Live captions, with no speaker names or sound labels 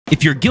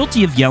If you're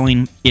guilty of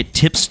yelling, "It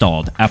tip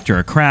stalled" after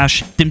a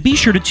crash, then be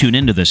sure to tune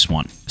into this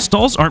one.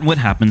 Stalls aren't what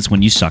happens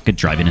when you suck at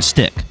driving a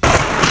stick.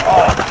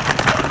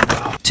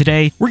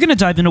 Today, we're going to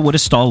dive into what a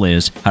stall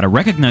is, how to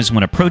recognize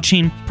when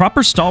approaching,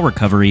 proper stall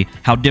recovery,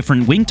 how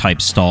different wing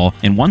types stall,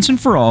 and once and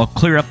for all,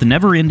 clear up the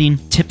never-ending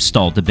tip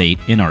stall debate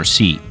in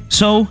RC.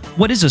 So,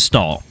 what is a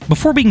stall?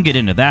 Before we can get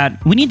into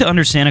that, we need to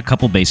understand a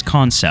couple base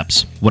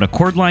concepts: what a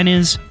chord line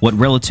is, what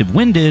relative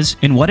wind is,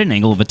 and what an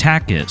angle of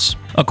attack is.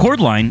 A chord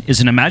line is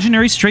an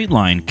imaginary straight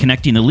line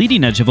connecting the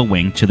leading edge of a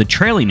wing to the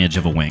trailing edge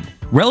of a wing.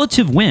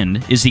 Relative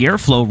wind is the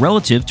airflow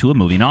relative to a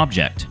moving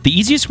object. The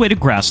easiest way to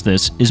grasp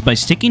this is by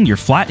sticking your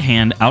flat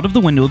hand out of the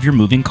window of your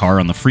moving car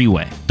on the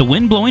freeway. The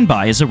wind blowing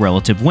by is a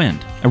relative wind.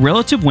 A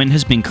relative wind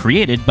has been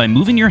created by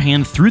moving your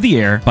hand through the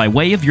air by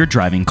way of your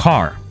driving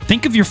car.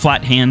 Think of your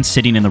flat hand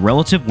sitting in the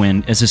relative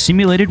wind as a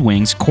simulated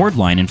wing's chord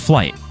line in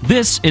flight.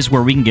 This is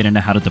where we can get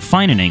into how to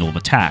define an angle of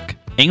attack.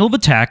 Angle of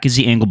attack is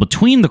the angle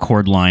between the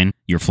chord line,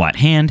 your flat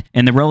hand,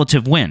 and the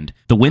relative wind,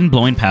 the wind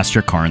blowing past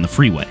your car on the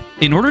freeway.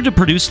 In order to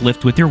produce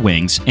lift with your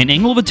wings, an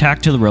angle of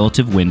attack to the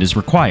relative wind is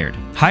required.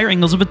 Higher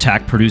angles of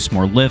attack produce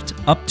more lift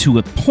up to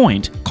a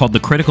point called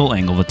the critical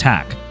angle of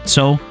attack.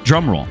 So,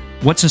 drumroll.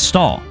 What's a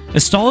stall? A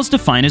stall is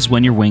defined as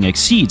when your wing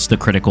exceeds the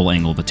critical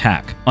angle of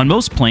attack. On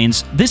most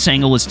planes, this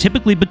angle is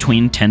typically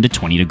between 10 to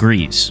 20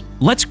 degrees.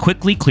 Let's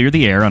quickly clear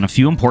the air on a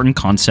few important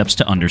concepts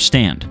to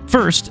understand.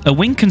 First, a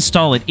wing can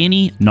stall at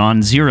any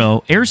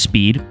non-zero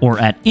airspeed or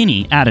at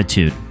any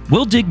attitude.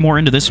 We'll dig more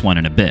into this one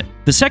in a bit.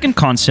 The second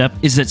concept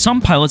is that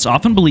some pilots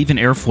often believe an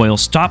airfoil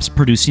stops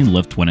producing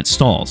lift when it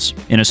stalls.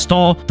 In a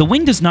stall, the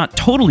wing does not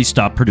totally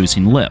stop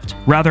producing lift.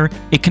 Rather,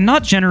 it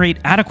cannot generate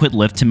adequate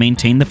lift to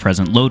maintain the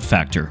present load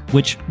factor,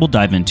 which we'll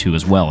dive into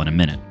as well in a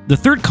minute. The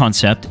third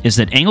concept is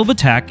that angle of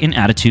attack and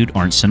attitude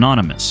aren't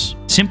synonymous.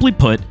 Simply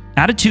put,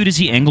 attitude is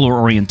the angle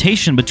or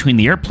orientation between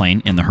the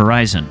airplane and the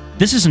horizon.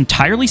 This is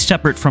entirely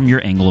separate from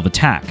your angle of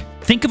attack.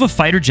 Think of a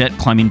fighter jet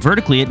climbing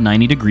vertically at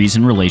 90 degrees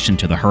in relation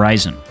to the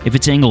horizon. If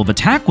its angle of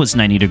attack was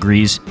 90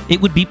 degrees,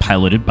 it would be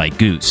piloted by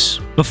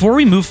Goose. Before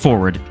we move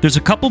forward, there's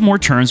a couple more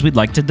terms we'd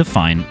like to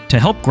define to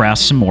help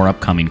grasp some more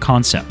upcoming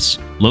concepts: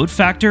 load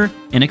factor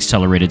and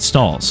accelerated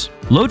stalls.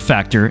 Load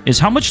factor is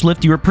how much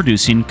lift you are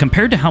producing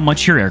compared to how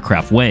much your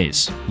aircraft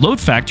weighs. Load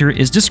factor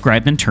is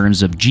described in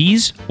terms of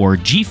G's or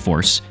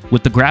G-force,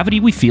 with the gravity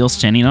we feel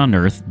standing on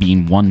Earth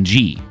being 1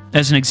 G.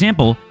 As an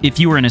example,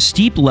 if you are in a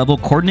steep level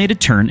coordinated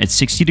turn at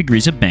 60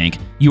 degrees of bank,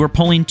 you are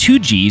pulling 2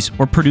 Gs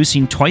or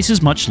producing twice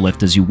as much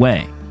lift as you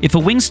weigh. If a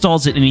wing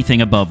stalls at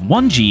anything above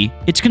 1 G,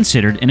 it's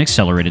considered an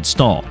accelerated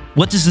stall.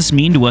 What does this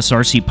mean to us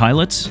RC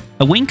pilots?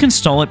 A wing can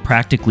stall at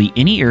practically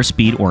any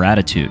airspeed or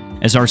attitude.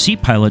 As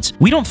RC pilots,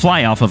 we don't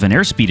fly off of an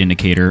airspeed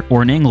indicator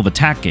or an angle of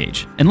attack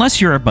gauge,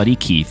 unless you're our buddy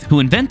Keith, who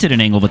invented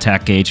an angle of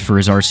attack gauge for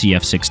his RC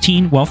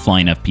F-16 while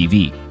flying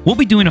FPV. We'll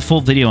be doing a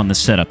full video on this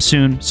setup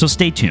soon, so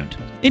stay tuned.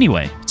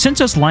 Anyway,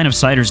 since us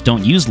line-of-sighters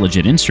don't use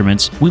legit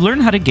instruments, we learn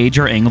how to gauge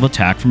our angle of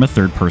attack from a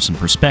third-person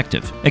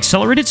perspective.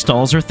 Accelerated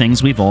stalls are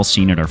things we've all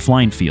seen at our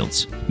flying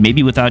fields,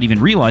 maybe without even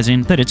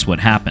realizing that it's what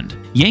happened.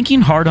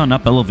 Yanking hard on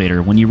up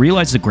elevator when you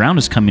realize the ground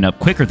is coming up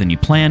quicker than you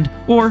planned,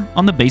 or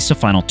on the base to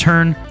final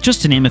turn,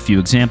 just to name a few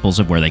examples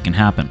of where they can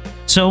happen.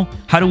 So,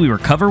 how do we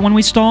recover when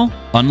we stall?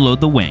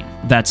 Unload the wing.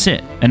 That's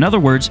it. In other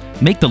words,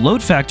 make the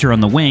load factor on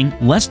the wing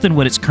less than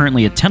what it's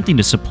currently attempting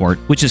to support,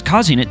 which is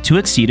causing it to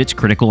exceed its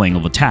critical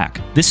angle of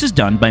attack. This is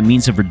done by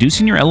means of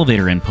reducing your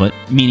elevator input,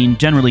 meaning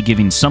generally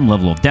giving some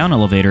level of down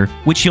elevator,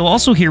 which you'll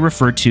also hear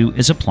referred to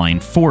as applying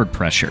forward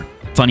pressure.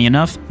 Funny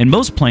enough, in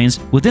most planes,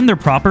 within their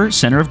proper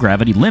center of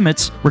gravity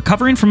limits,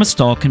 recovering from a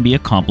stall can be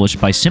accomplished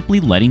by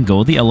simply letting go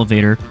of the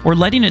elevator or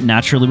letting it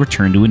naturally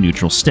return to a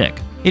neutral stick.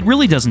 It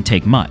really doesn't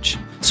take much.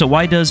 So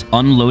why does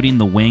unloading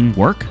the wing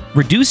work?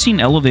 Reducing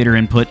elevator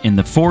input in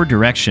the forward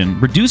direction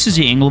reduces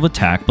the angle of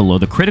attack below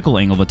the critical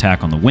angle of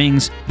attack on the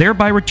wings,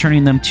 thereby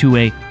returning them to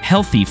a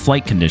healthy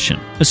flight condition,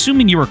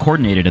 assuming you are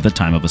coordinated at the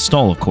time of a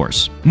stall, of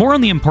course. More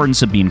on the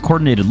importance of being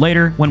coordinated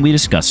later when we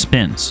discuss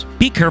spins.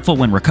 Be careful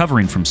when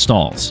recovering from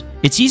stalls.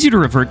 It's easy to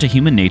revert to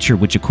human nature,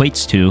 which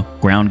equates to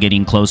ground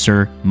getting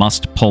closer,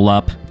 must pull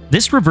up.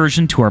 This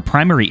reversion to our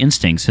primary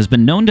instincts has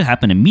been known to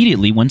happen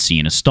immediately when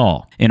seeing a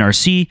stall. In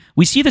RC,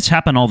 we see this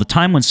happen all the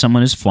time when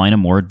someone is flying a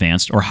more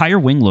advanced or higher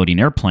wing loading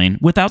airplane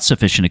without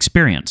sufficient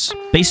experience.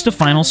 Base to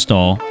final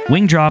stall,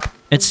 wing drop,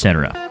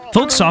 etc.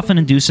 Folks often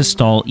induce a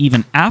stall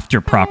even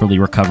after properly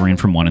recovering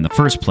from one in the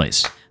first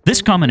place.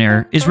 This common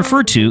error is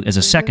referred to as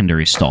a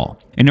secondary stall.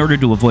 In order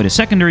to avoid a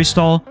secondary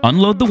stall,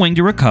 unload the wing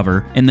to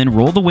recover, and then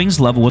roll the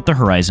wings level with the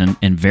horizon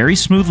and very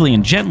smoothly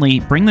and gently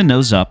bring the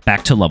nose up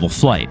back to level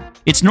flight.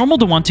 It's normal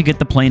to want to get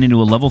the plane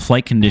into a level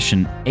flight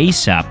condition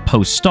ASAP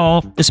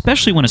post-stall,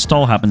 especially when a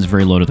stall happens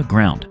very low to the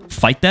ground.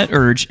 Fight that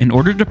urge in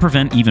order to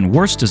prevent even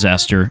worse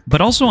disaster,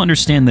 but also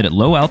understand that at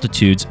low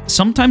altitudes,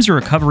 sometimes a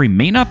recovery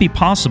may not be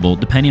possible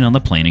depending on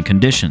the plane and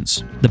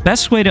conditions. The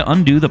best way to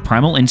undo the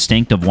primal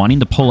instinct of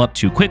wanting to pull up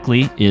too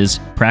quickly is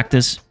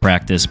practice,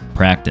 practice,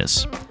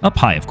 practice. Up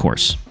high, of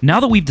course. Now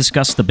that we've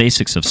discussed the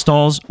basics of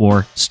stalls,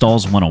 or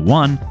Stalls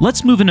 101,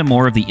 let's move into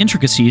more of the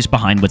intricacies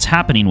behind what's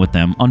happening with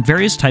them on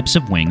various types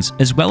of wings,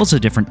 as well as the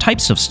different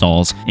types of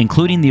stalls,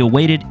 including the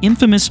awaited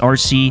infamous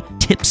RC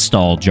tip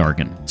stall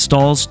jargon,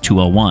 Stalls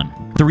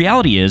 201. The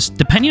reality is,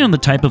 depending on the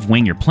type of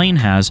wing your plane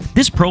has,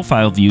 this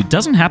profile view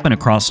doesn't happen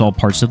across all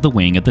parts of the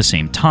wing at the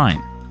same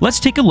time. Let's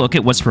take a look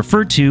at what's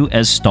referred to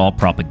as stall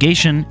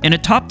propagation and a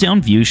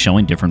top-down view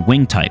showing different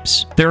wing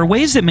types. There are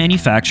ways that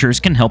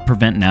manufacturers can help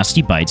prevent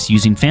nasty bites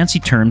using fancy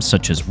terms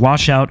such as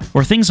washout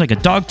or things like a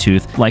dog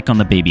tooth like on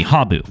the baby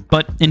Habu.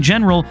 But in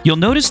general, you'll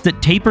notice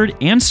that tapered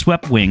and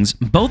swept wings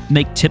both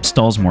make tip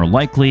stalls more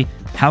likely.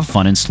 Have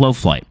fun in slow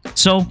flight.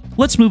 So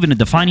let's move into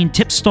defining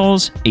tip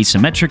stalls,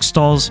 asymmetric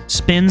stalls,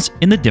 spins,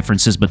 and the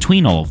differences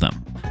between all of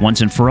them.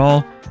 Once and for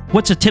all,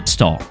 what's a tip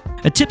stall?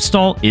 A tip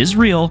stall is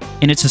real,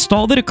 and it's a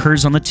stall that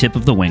occurs on the tip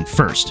of the wing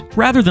first,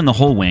 rather than the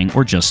whole wing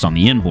or just on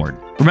the inboard.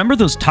 Remember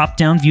those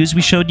top-down views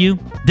we showed you?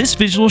 This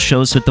visual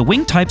shows that the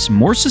wing types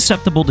more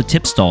susceptible to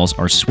tip stalls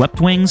are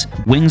swept wings,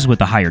 wings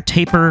with a higher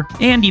taper,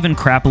 and even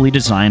crappily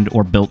designed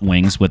or built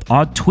wings with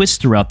odd twists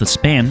throughout the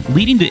span,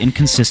 leading to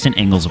inconsistent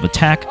angles of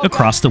attack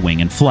across the wing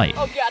in flight.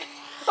 Oh God!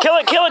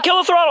 Kill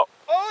the throttle!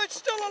 Oh, it's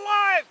still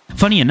alive!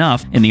 Funny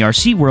enough, in the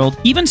RC world,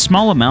 even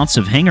small amounts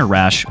of hanger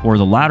rash, or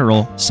the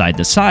lateral,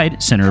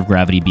 side-to-side, center of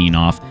gravity being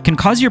off, can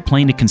cause your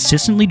plane to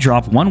consistently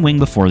drop one wing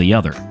before the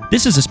other.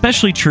 This is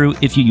especially true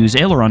if you use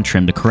aileron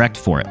trim to correct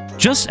for it.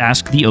 Just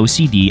ask the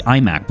OCD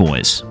iMac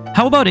boys.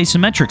 How about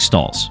asymmetric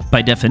stalls?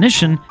 By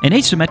definition, an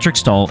asymmetric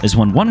stall is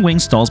when one wing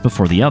stalls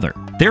before the other.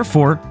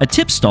 Therefore, a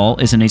tip stall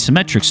is an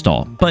asymmetric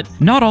stall, but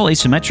not all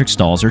asymmetric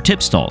stalls are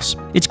tip stalls.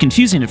 It's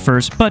confusing at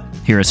first, but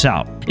hear us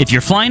out. If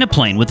you're flying a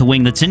plane with a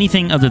wing that's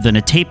anything other than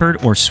a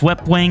tapered or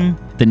swept wing,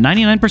 then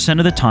 99%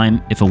 of the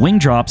time, if a wing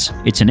drops,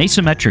 it's an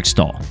asymmetric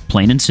stall.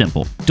 Plain and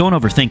simple. Don't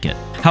overthink it.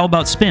 How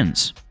about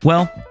spins?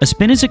 Well, a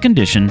spin is a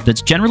condition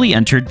that's generally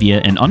entered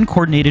via an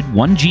uncoordinated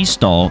 1G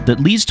stall that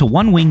leads to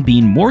one wing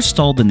being more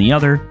stalled than the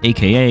other,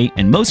 aka,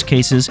 in most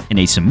cases, an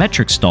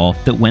asymmetric stall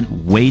that went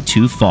way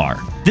too far.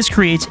 This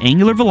creates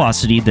angular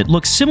velocity that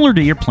looks similar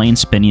to your plane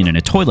spinning in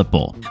a toilet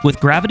bowl, with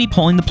gravity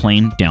pulling the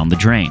plane down the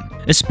drain.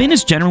 A spin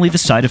is generally the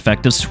side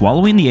effect of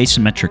swallowing the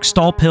asymmetric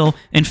stall pill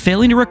and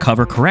failing to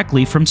recover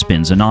correctly from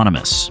Spins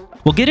Anonymous.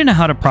 We'll get into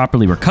how to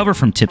properly recover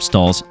from tip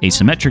stalls,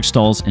 asymmetric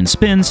stalls, and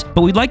spins,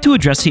 but we'd like to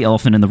address the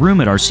elephant in the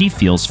room at RC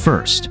Fields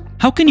first.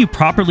 How can you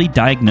properly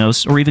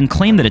diagnose or even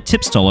claim that a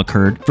tip stall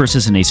occurred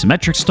versus an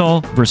asymmetric stall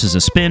versus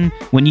a spin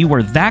when you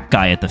were that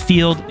guy at the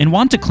field and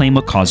want to claim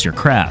what caused your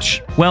crash?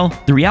 Well,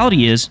 the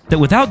reality is that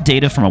without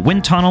data from a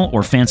wind tunnel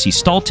or fancy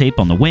stall tape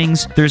on the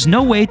wings, there's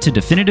no way to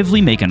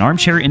definitively make an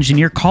armchair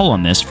engineer call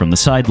on this from the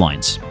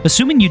sidelines.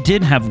 Assuming you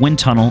did have wind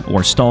tunnel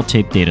or stall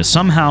tape data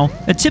somehow,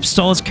 a tip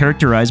stall is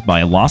characterized by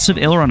a loss of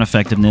aileron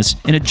effectiveness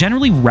and a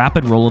generally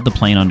rapid roll of the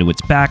plane onto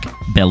its back,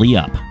 belly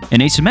up. An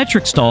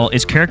asymmetric stall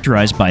is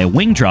characterized by a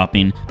wing dropping,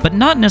 but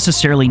not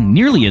necessarily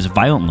nearly as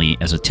violently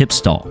as a tip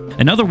stall.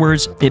 In other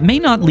words, it may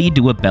not lead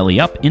to a belly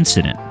up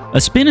incident.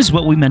 A spin is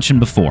what we mentioned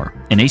before,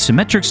 an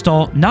asymmetric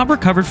stall not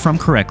recovered from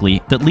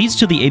correctly that leads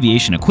to the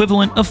aviation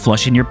equivalent of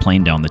flushing your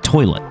plane down the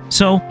toilet.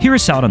 So, hear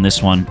us out on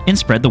this one and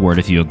spread the word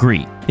if you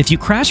agree. If you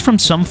crash from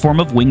some form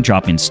of wing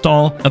dropping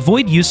stall,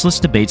 avoid useless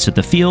debates at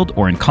the field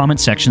or in comment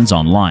sections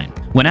online.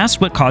 When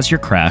asked what caused your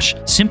crash,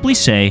 simply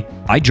say,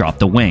 "I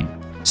dropped a wing."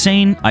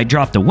 Saying, "I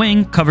dropped a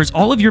wing" covers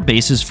all of your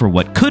bases for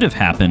what could have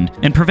happened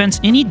and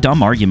prevents any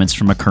dumb arguments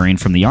from occurring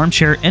from the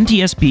armchair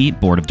NTSB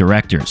Board of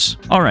Directors.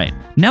 Alright,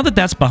 now that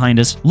that's behind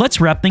us,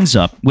 let's wrap things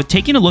up with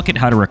taking a look at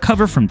how to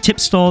recover from tip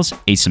stalls,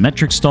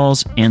 asymmetric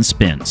stalls, and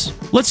spins.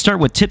 Let's start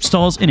with tip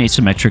stalls and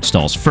asymmetric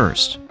stalls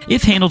first.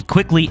 If handled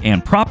quickly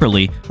and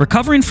properly,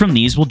 recovering from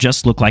these will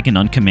just look like an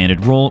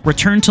uncommanded roll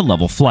returned to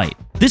level flight.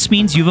 This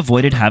means you've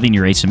avoided having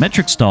your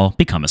asymmetric stall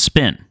become a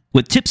spin.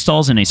 With tip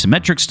stalls and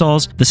asymmetric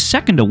stalls, the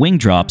second a wing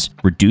drops,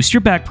 reduce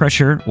your back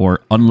pressure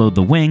or unload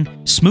the wing,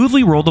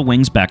 smoothly roll the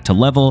wings back to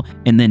level,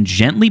 and then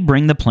gently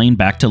bring the plane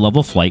back to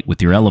level flight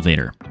with your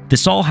elevator.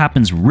 This all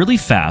happens really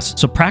fast,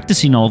 so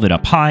practicing all of it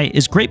up high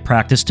is great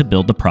practice to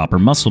build the proper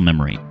muscle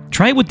memory.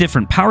 Try it with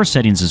different power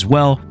settings as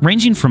well,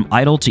 ranging from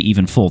idle to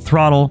even full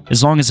throttle,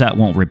 as long as that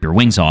won't rip your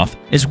wings off,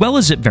 as well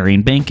as at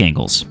varying bank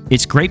angles.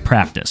 It's great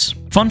practice.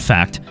 Fun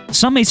fact,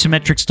 some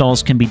asymmetric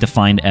stalls can be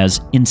defined as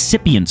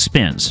incipient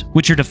spins,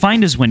 which are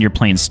defined as when your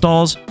plane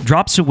stalls,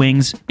 drops the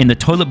wings, and the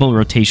toilet bowl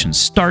rotation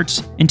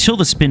starts until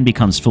the spin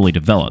becomes fully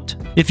developed.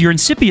 If your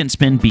incipient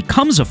spin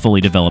becomes a fully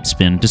developed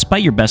spin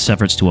despite your best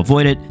efforts to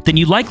avoid it, then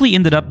you likely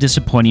ended up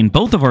disappointing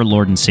both of our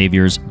Lord and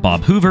Saviors,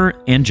 Bob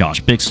Hoover and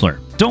Josh Bixler.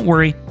 Don't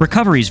worry,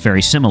 recovery is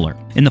very similar.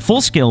 In the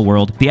full-scale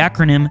world, the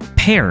acronym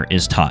PAIR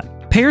is taught.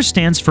 PAIR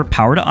stands for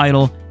power to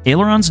idle,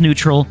 ailerons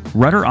neutral,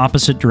 rudder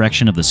opposite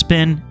direction of the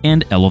spin,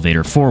 and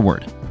elevator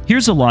forward.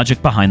 Here's the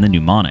logic behind the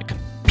mnemonic.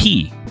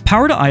 P,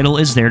 Power to idle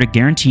is there to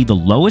guarantee the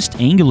lowest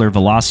angular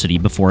velocity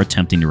before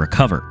attempting to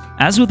recover.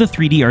 As with a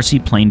 3D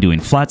RC plane doing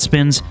flat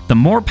spins, the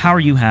more power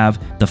you have,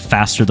 the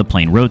faster the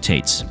plane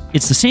rotates.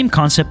 It's the same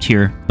concept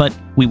here, but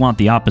we want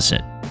the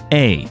opposite.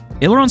 A.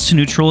 Ailerons to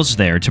neutral is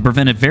there to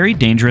prevent a very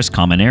dangerous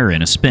common error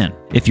in a spin.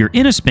 If you're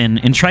in a spin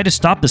and try to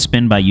stop the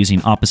spin by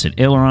using opposite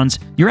ailerons,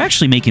 you're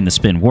actually making the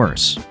spin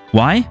worse.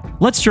 Why?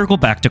 Let's circle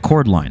back to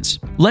chord lines.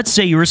 Let's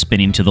say you were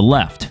spinning to the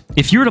left.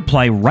 If you were to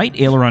apply right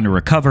aileron to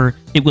recover,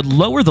 it would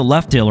lower the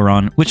left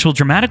aileron, which will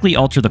dramatically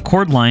alter the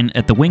chord line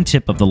at the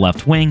wingtip of the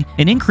left wing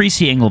and increase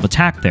the angle of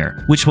attack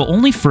there, which will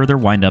only further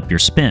wind up your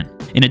spin.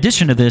 In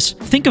addition to this,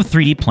 think of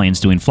 3D planes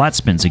doing flat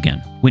spins again.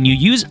 When you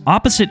use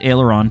opposite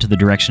aileron to the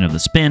direction of the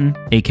spin,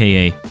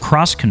 aka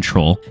cross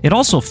control, it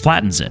also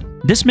flattens it.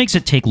 This makes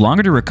it take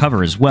longer to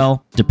recover as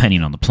well,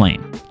 depending on the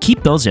plane.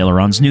 Keep those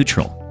ailerons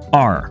neutral.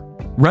 R.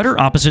 Rudder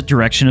opposite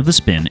direction of the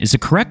spin is the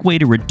correct way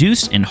to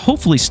reduce and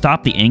hopefully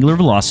stop the angular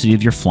velocity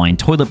of your flying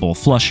toilet bowl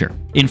flusher.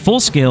 In full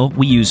scale,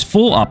 we use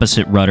full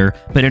opposite rudder,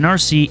 but in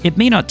RC, it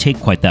may not take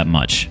quite that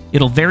much.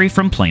 It'll vary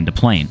from plane to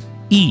plane.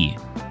 E.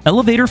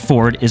 Elevator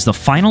forward is the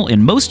final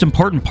and most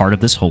important part of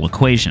this whole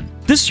equation.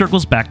 This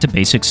circles back to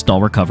basic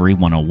stall recovery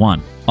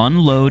 101.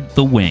 Unload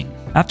the wing.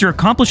 After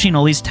accomplishing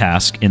all these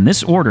tasks in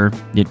this order,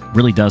 it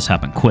really does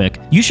happen quick,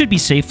 you should be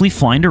safely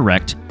flying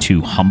direct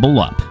to humble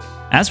up.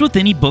 As with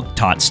any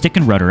book-taught stick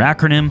and rudder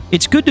acronym,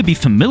 it's good to be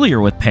familiar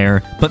with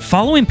PAIR, but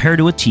following PAIR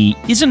to a T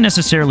isn't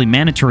necessarily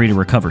mandatory to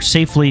recover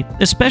safely,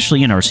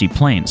 especially in RC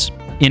planes.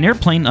 An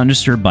airplane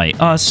undisturbed by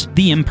us,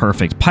 the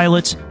imperfect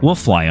pilots, will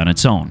fly on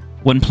its own.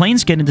 When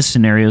planes get into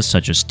scenarios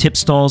such as tip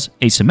stalls,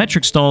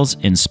 asymmetric stalls,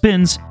 and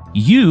spins,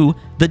 you,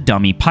 the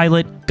dummy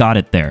pilot, got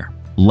it there.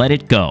 Let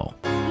it go.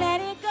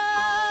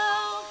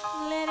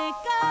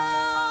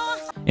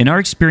 In our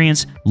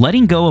experience,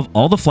 letting go of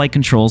all the flight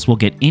controls will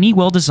get any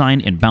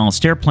well-designed and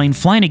balanced airplane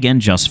flying again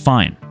just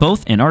fine,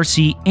 both in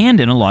RC and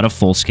in a lot of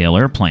full-scale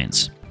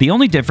airplanes. The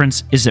only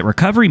difference is that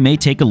recovery may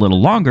take a little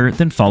longer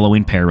than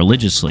following PAIR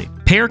religiously.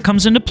 PAIR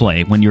comes into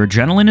play when your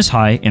adrenaline is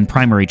high and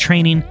primary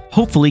training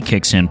hopefully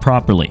kicks in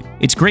properly.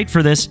 It's great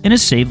for this and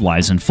has saved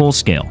lives in full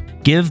scale.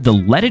 Give the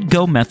let it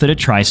go method a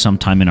try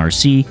sometime in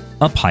RC,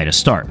 up high to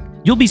start.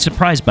 You'll be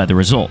surprised by the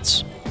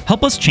results.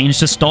 Help us change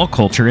the stall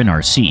culture in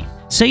RC.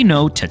 Say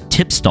no to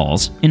tip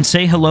stalls and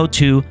say hello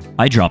to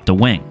I dropped a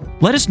wing.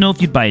 Let us know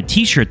if you'd buy a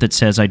t-shirt that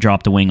says I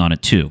dropped a wing on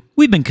it too.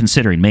 We've been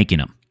considering making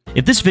them.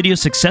 If this video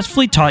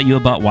successfully taught you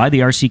about why the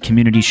RC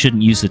community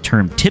shouldn't use the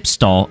term tip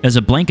stall as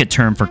a blanket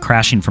term for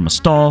crashing from a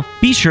stall,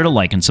 be sure to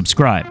like and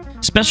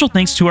subscribe. Special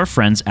thanks to our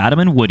friends Adam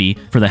and Woody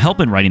for the help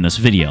in writing this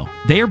video.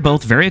 They are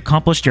both very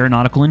accomplished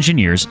aeronautical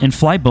engineers and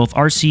fly both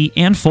RC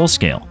and full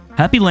scale.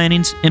 Happy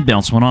landings and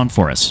bounce one on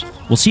for us.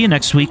 We'll see you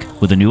next week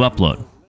with a new upload.